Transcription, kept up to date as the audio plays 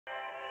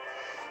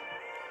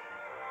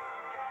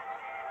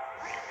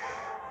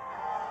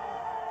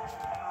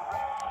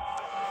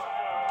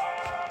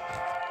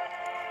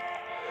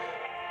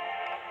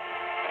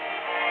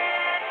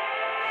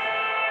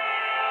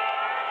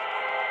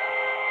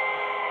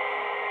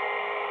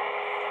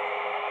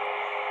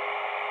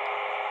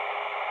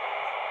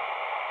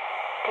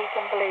Pink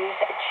and Blues,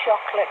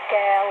 Chocolate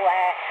Girl.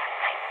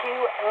 I do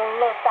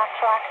love that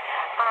track,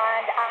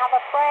 and I have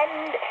a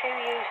friend who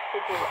used to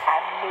do a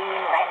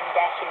mean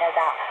rendition of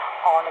that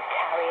on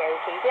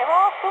karaoke. There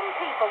are some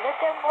people that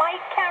don't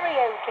like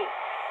karaoke.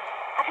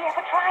 Have you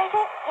ever tried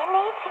it? You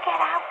need to get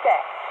out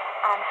there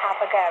and have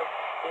a go.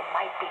 You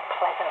might be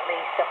pleasantly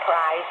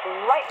surprised.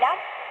 Right now,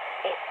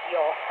 it's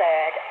your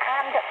third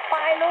and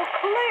final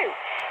clue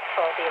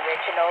for the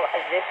original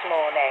this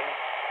morning.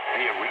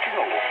 The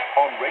original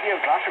on Radio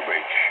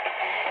Glastonbury.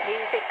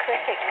 Music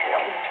critic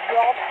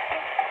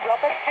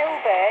Robert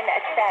Hilburn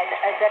said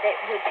that it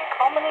was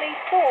commonly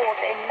thought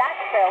in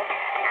Nashville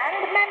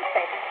and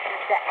Memphis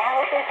that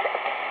Elvis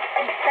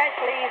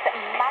Presley's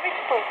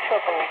marital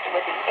troubles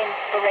were the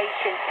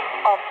inspiration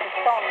of the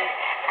song,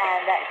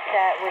 and that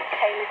was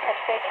tailored to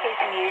fit his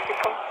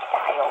musical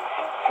style.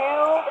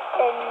 Fueled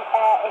in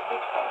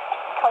his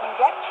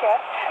conjecture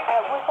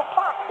was the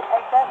fact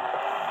that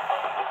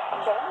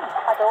James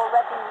had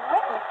already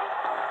written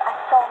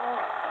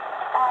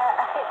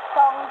a hit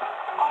song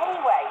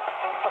anyway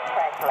for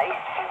Presley,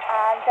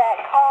 and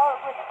Carl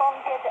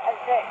responded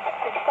that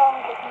the song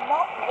was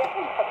not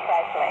written for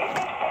Presley,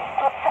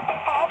 but for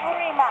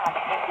every man.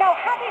 Now,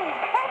 having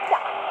said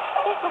that,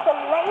 it was a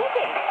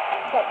lady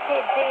that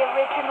did the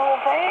original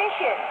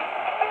version.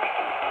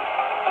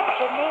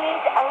 Do you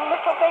need a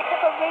little bit of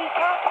a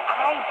recap?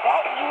 I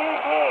bet you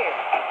do.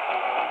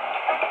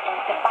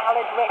 The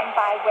ballad written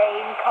by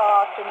Wayne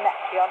Carson,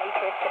 Johnny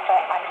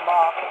Christopher and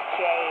Mark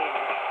James.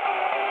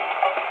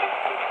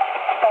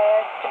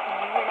 First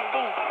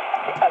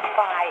released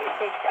by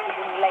this young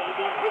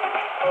lady with a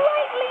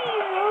slightly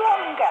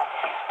longer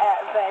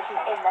version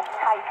in the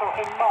title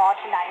in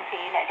March 1972.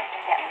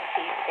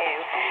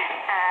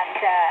 And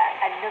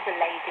another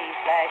lady's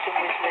version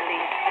was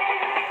released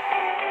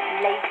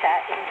later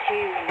in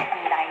June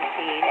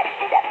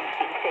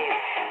 1972.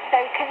 So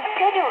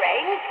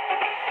considering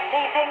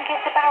they think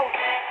it's about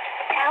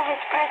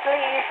Elvis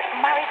Presley's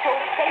marital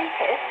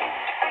status,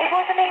 it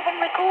wasn't even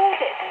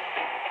recorded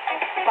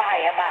by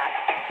a man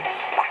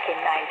back in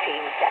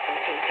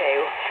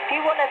 1972. If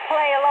you want to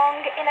play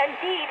along, and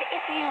indeed,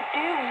 if you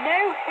do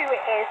know who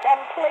it is, then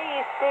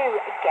please do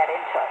get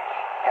in touch.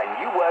 Can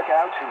you work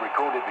out who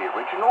recorded the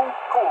original?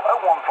 Call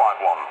 0151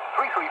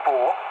 334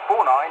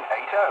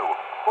 4980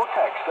 or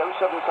text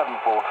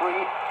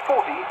 07743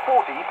 40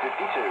 40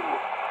 52.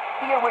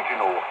 The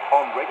original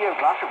on Radio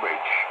Glastonbury.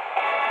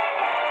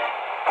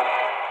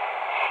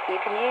 You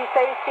can use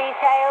those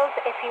details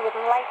if you would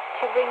like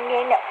to ring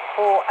in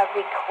for a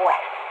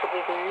request.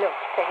 We'd love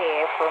to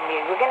hear from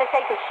you. We're going to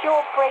take a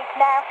short break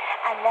now,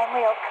 and then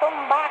we'll come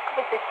back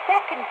with the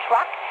second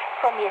track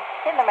from your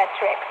cinema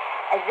trip.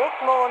 This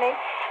morning,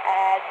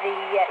 the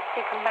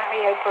Super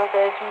Mario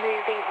Brothers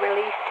movie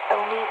released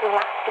only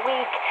last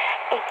week.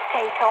 It's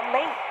Take On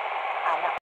Me. And